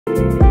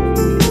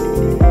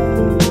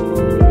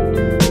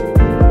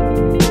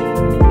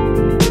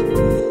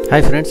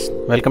Hi friends,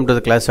 welcome to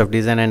the class of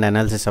Design and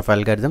Analysis of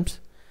Algorithms.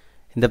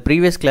 In the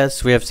previous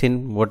class we have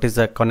seen what is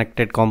a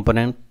connected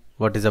component,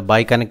 what is a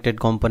bi-connected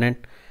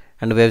component,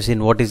 and we have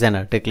seen what is an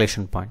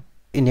articulation point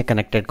in a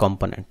connected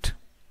component.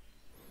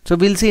 So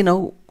we'll see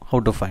now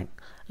how to find.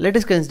 Let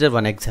us consider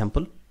one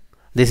example.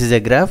 This is a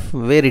graph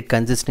where it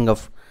consisting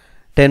of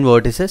 10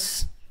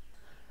 vertices.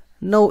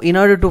 Now in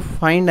order to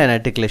find an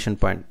articulation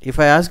point, if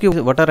I ask you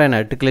what are an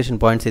articulation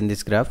points in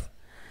this graph,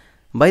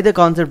 by the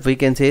concept we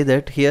can say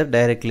that here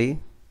directly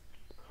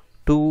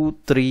 2,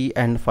 3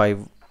 and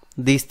 5,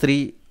 these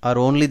three are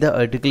only the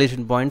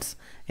articulation points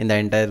in the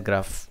entire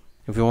graph.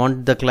 If you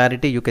want the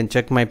clarity, you can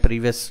check my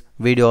previous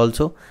video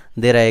also.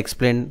 There I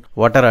explained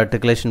what are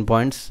articulation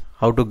points,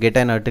 how to get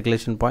an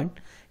articulation point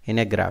in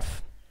a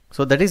graph.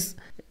 So that is,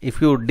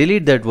 if you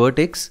delete that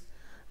vertex,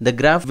 the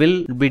graph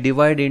will be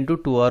divided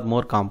into 2 or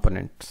more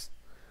components.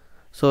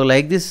 So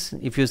like this,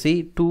 if you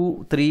see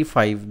 2, 3,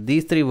 5,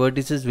 these 3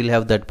 vertices will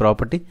have that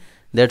property.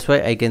 That's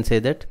why I can say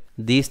that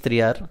these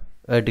 3 are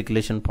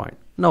articulation point.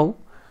 Now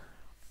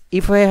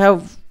if I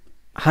have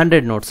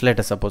 100 nodes, let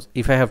us suppose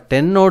if I have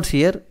 10 nodes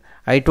here,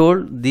 I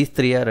told these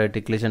 3 are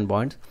articulation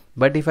points.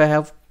 But if I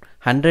have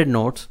 100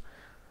 nodes,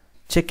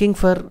 checking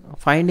for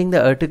finding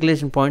the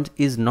articulation points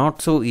is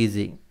not so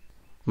easy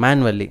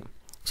manually.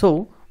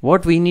 So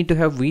what we need to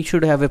have, we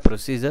should have a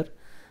procedure,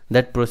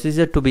 that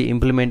procedure to be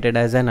implemented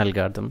as an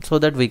algorithm, so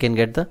that we can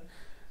get the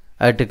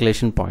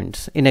articulation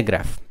points in a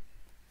graph.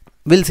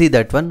 We'll see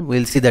that one,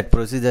 we'll see that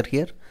procedure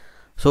here.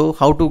 So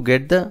how to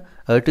get the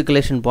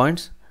articulation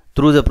points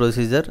through the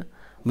procedure,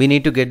 we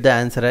need to get the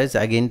answer as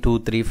again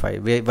 2, 3,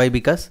 5. Why?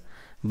 Because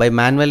by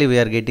manually we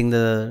are getting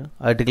the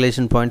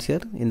articulation points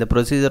here. In the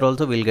procedure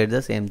also we'll get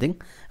the same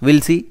thing.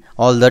 We'll see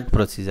all that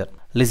procedure.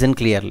 Listen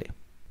clearly.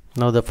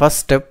 Now the first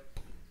step,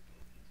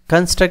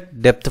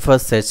 construct depth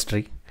first search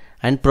tree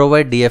and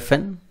provide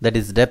DFN, that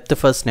is depth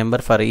first number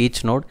for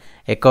each node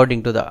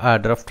according to the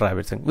order of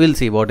traversing. We'll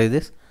see what is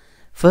this.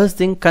 First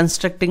thing,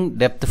 constructing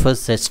depth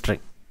first search tree.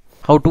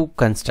 How to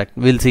construct?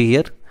 We'll see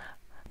here.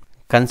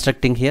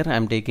 Constructing here, I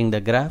am taking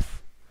the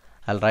graph.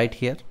 I'll write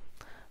here.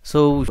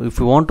 So if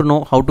you want to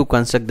know how to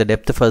construct the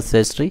depth first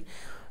search tree,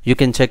 you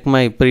can check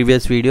my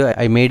previous video.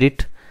 I made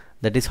it.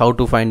 That is how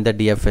to find the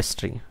DFS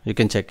tree. You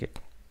can check it.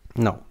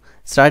 Now,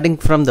 starting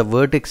from the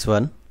vertex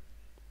 1,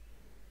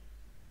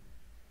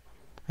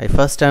 I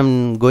first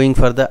am going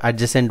for the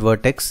adjacent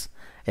vertex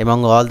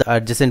among all the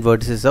adjacent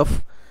vertices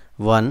of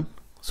 1.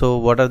 So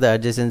what are the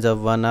adjacents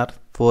of 1 are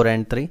 4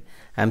 and 3.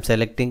 I am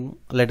selecting,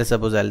 let us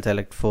suppose I'll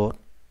select 4.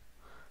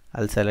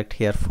 I'll select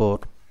here 4.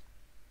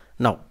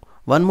 Now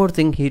one more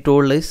thing he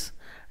told is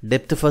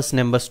depth first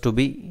numbers to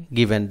be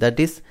given.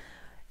 That is,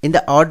 in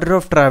the order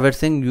of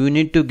traversing you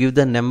need to give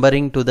the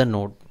numbering to the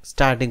node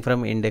starting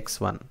from index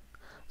 1.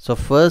 So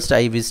first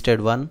I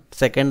visited 1,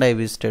 second I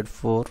visited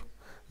 4.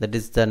 That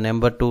is the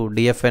number 2,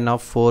 DFN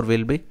of 4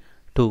 will be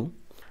 2.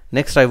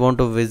 Next I want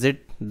to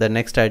visit the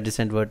next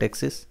adjacent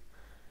vertex is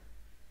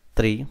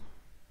 3.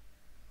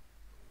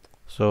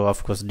 So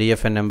of course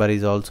DFN number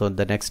is also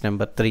the next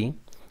number 3.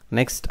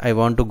 Next I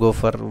want to go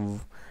for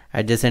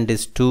adjacent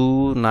is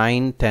 2,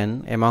 9,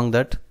 10. Among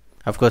that,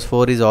 of course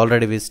 4 is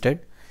already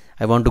visited.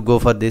 I want to go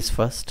for this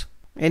first.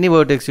 Any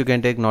vertex you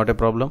can take, not a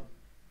problem.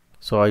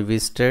 So I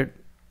visited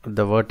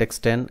the vertex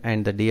 10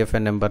 and the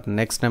DFN number,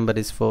 next number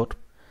is 4.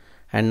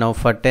 And now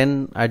for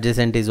 10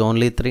 adjacent is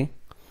only 3.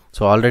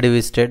 So already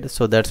visited.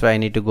 So that's why I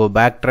need to go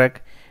backtrack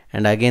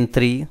and again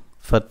 3.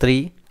 For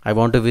 3 I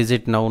want to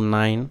visit now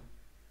 9.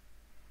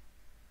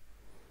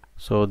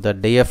 So the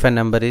DFN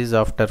number is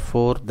after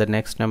 4, the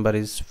next number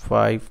is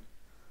 5.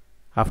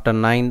 After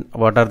 9,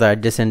 what are the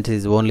adjacents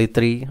is only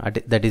 3,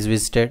 that is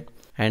visited,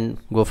 and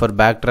go for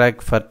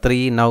backtrack for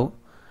 3. Now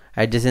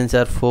adjacents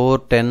are 4,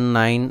 10,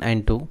 9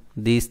 and 2.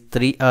 These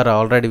 3 are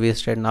already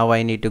visited. Now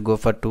I need to go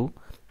for 2,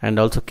 and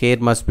also care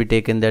must be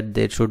taken that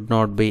there should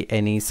not be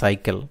any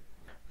cycle.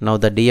 Now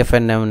the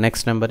DFN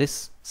next number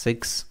is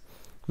 6.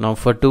 Now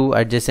for 2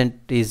 adjacent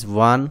is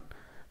 1,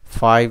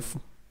 5,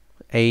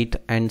 8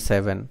 and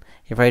 7.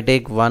 If I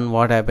take 1,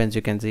 what happens?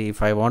 You can see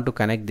if I want to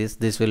connect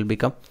this will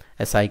become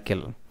a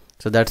cycle.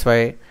 So that's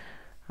why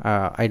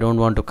I don't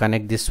want to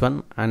connect this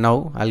one. And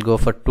now I'll go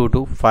for 2,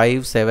 2,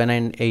 5, 7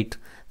 and 8.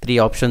 3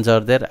 options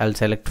are there. I'll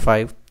select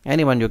 5.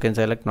 Anyone you can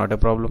select, not a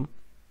problem.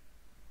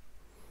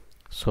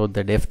 So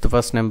the depth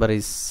first number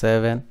is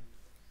 7.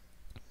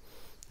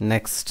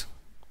 Next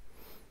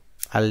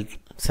I'll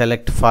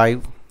select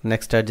 5.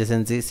 Next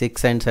adjacency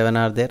 6 and 7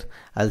 are there.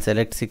 I'll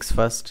select 6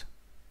 first.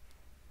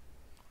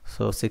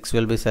 So 6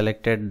 will be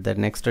selected. The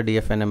next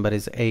DFN number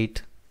is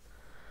 8.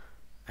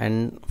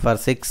 And for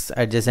 6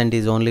 adjacent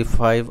is only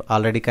 5,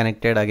 already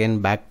connected.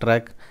 Again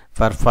backtrack.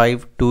 For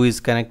 5, 2 is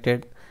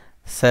connected.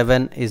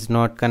 7 is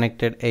not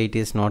connected. 8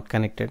 is not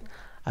connected.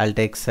 I'll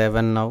take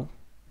 7 now.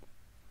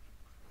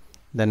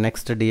 The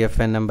next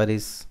DFN number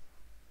is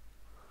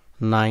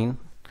 9.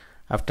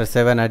 After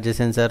 7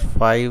 adjacents are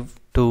 5,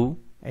 2,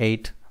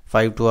 8.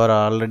 5, 2 are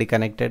already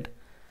connected.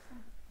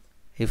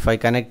 If I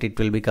connect, it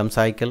will become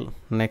cycle.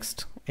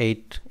 Next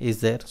 8 is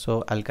there,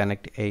 so I'll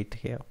connect 8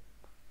 here.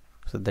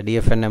 So the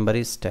DFN number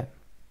is 10.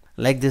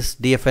 Like this,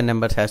 DFN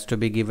numbers has to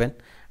be given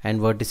and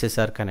vertices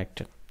are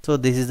connected. So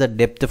this is the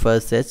depth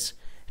first search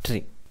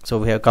tree. So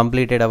we have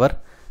completed our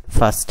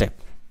first step.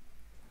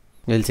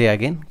 We'll see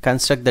again,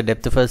 construct the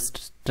depth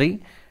first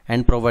tree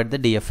and provide the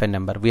DFN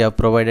number. We have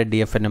provided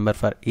DFN number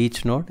for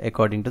each node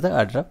according to the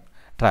order of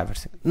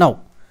traversing.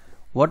 Now,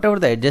 whatever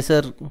the edges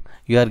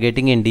you are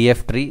getting in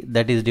DF tree,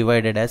 that is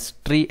divided as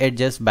tree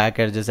edges, back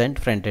edges and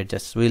front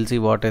edges. We'll see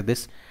what is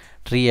this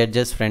tree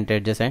edges, front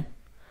edges and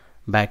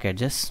back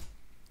edges.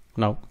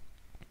 Now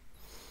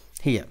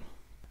here,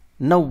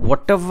 now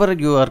whatever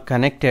you are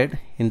connected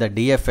in the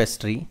DFS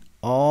tree,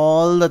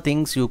 all the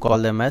things you call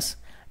them as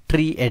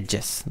tree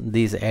edges.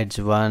 These edge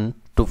 1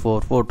 to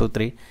 4, 4 to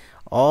 3,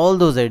 all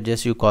those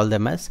edges you call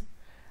them as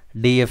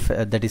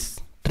that is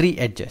tree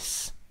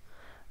edges.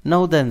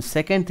 Now then,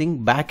 second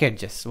thing, back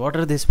edges. What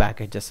are these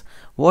back edges?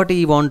 What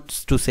he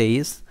wants to say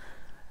is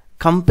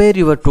compare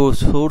your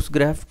source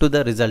graph to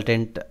the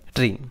resultant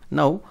tree.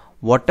 Now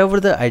whatever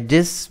the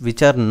edges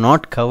which are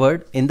not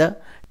covered in the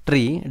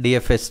tree,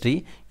 DFS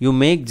tree, you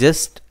make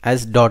just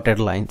as dotted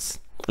lines.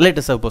 Let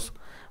us suppose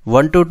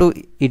 1 to 2,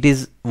 it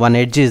is one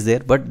edge is there,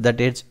 but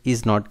that edge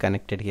is not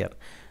connected here.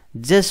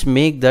 Just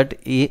make that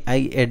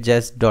I edge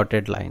as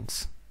dotted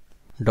lines.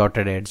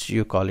 Dotted edge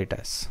you call it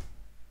as.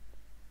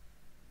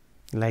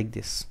 Like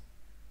this.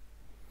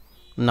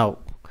 Now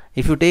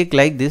if you take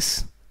like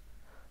this,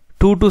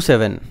 2 to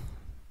 7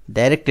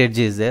 direct edge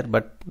is there,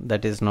 but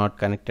that is not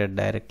connected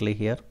directly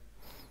here,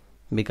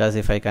 because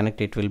if I connect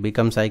it will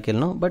become cycle,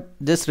 no, but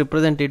just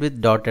represent it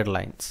with dotted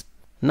lines.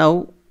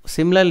 Now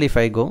similarly, if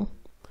I go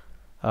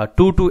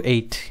 2 to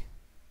 8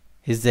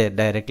 is there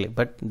directly,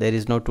 but there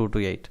is no 2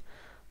 to 8.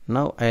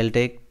 Now I'll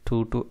take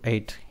 2 to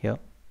 8 here.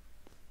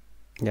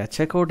 Yeah,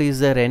 check out, is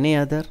there any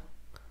other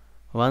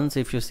ones?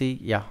 If you see,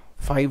 yeah,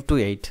 5 to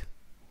 8,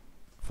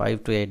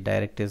 5 to 8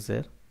 direct is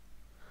there.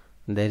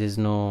 There is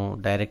no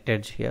direct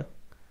edge here.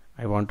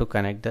 I want to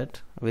connect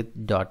that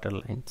with dotted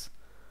lines.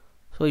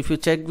 So if you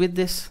check with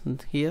this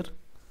here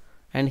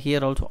and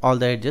here also, all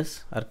the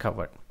edges are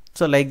covered.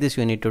 So like this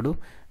you need to do.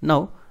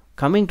 Now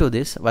coming to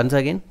this, once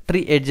again,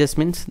 tree edges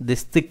means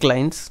this thick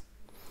lines,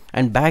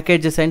 and back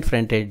edges and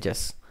front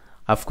edges.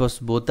 Of course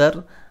both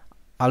are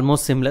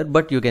almost similar,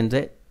 but you can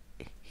say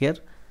here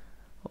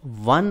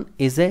 1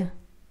 is a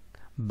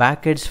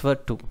back edge for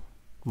 2,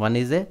 1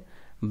 is a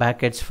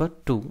back edge for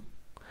 2,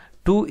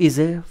 2 is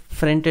a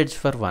front edge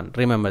for 1.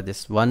 Remember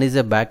this, 1 is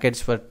a back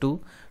edge for 2,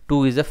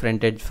 2 is a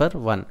front edge for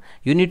 1.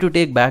 You need to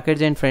take back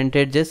edge and front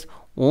edges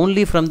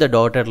only from the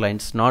dotted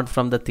lines, not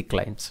from the thick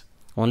lines.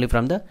 Only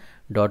from the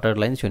dotted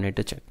lines you need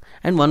to check.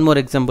 And one more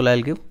example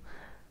I'll give.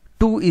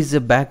 2 is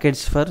a back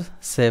edge for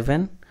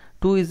 7,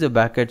 2 is a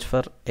back edge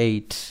for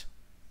 8,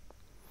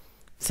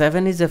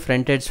 7 is a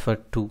front edge for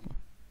 2,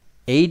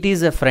 8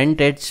 is a front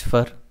edge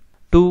for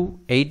 2,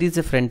 8 is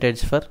a front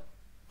edge for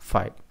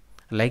 5.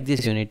 Like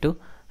this you need to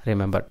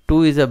remember.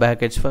 2 is a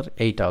back edge for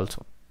 8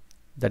 also.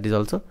 That is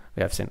also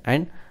we have seen.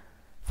 And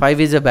 5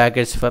 is a back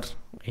edge for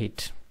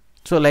 8.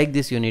 So like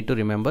this you need to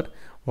remember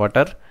what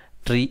are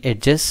tree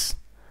edges,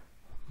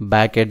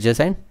 back edges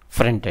and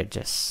front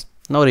edges.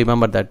 Now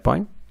remember that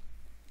point.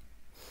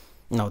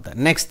 Now the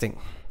next thing,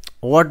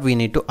 what we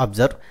need to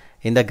observe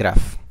in the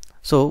graph.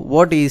 So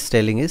what he is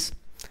telling is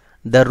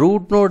the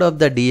root node of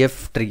the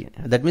DF tree,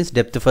 that means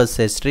depth first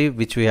search tree,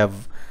 which we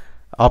have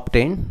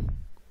obtained,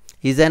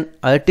 is an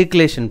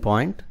articulation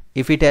point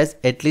if it has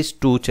at least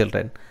 2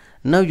 children.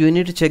 Now you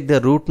need to check the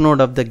root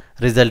node of the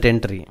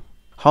resultant tree.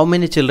 How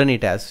many children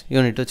it has?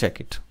 You need to check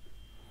it.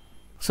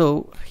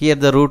 So here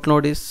the root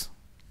node is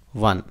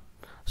 1.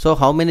 So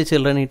how many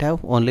children it have?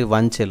 Only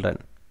one child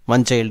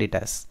it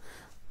has.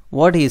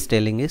 What he is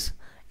telling is,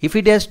 if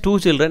it has 2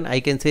 children, I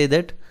can say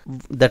that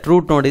that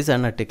root node is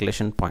an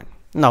articulation point.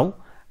 Now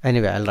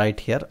anyway, I'll write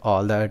here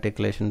all the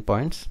articulation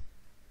points.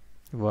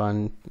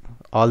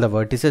 All the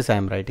vertices I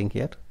am writing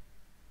here.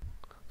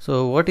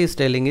 So what he is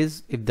telling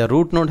is, if the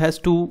root node has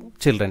 2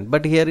 children,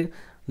 but here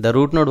the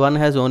root node 1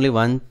 has only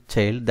one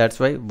child, that's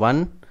why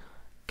 1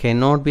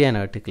 cannot be an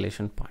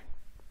articulation point.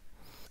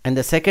 And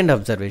the second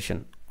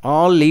observation,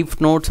 all leaf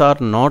nodes are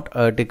not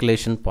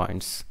articulation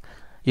points.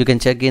 You can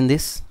check in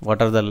this,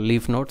 what are the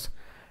leaf nodes?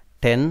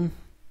 10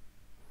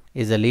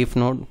 is a leaf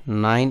node,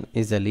 9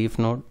 is a leaf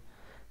node,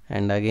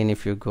 and again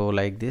if you go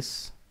like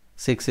this,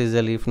 6 is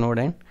a leaf node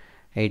and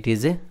 8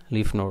 is a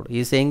leaf node. He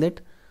is saying that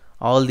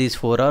all these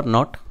 4 are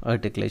not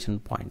articulation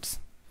points.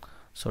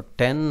 So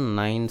 10,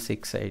 9,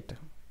 6, 8,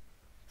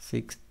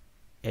 6,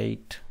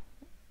 8,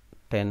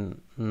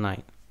 10,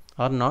 9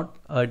 are not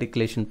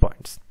articulation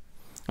points.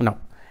 Now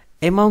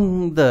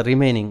among the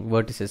remaining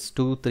vertices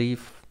 2, 3,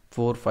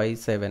 4, 5,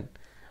 7,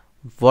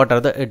 what are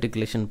the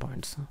articulation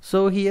points?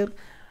 So here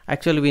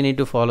actually we need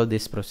to follow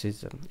this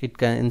procedure. It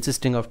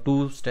consisting of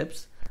 2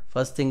 steps.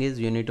 First thing is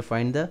you need to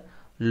find the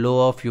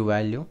low of u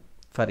value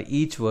for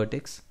each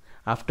vertex.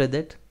 After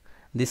that,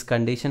 this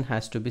condition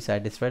has to be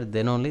satisfied,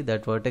 then only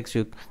that vertex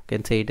you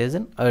can say it as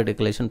an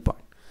articulation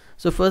point.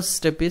 So first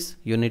step is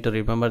you need to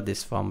remember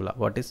this formula.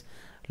 What is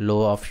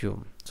low of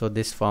u? So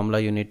this formula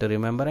you need to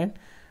remember, and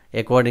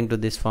according to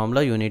this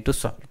formula you need to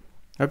solve.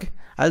 Okay,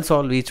 I'll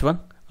solve each one.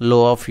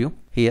 Law of u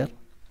here.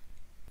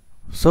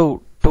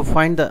 So to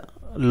find the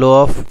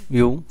law of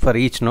u for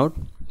each node,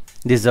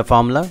 this is the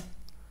formula.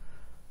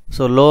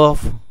 So law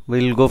of,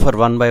 we'll go for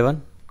one by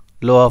one.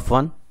 Law of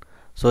 1.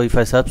 So if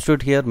I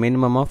substitute here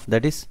minimum of,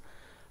 that is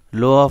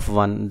law of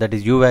 1, that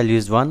is u value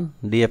is 1,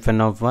 dfn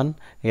of 1,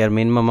 here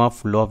minimum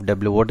of law of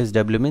w. What is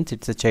w means?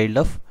 It's a child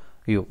of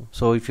u.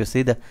 So if you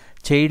see the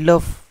child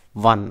of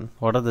 1,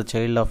 what are the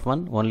child of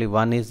 1? Only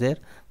 1 is there,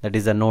 that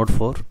is the node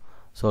 4.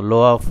 So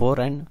law of 4,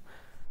 and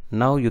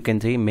now you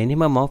can see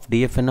minimum of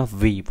dfn of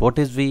v. What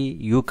is v?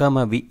 U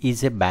comma v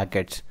is a back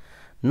edge.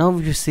 Now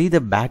if you see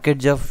the back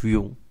edge of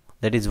u,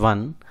 that is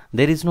 1,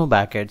 there is no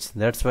back edge,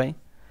 that's why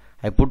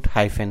I put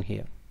hyphen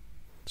here.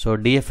 So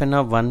dfn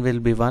of 1 will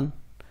be 1,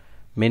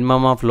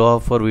 minimum of law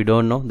of 4 we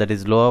don't know, that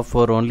is law of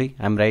 4 only,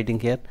 I am writing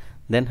here,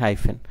 then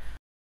hyphen.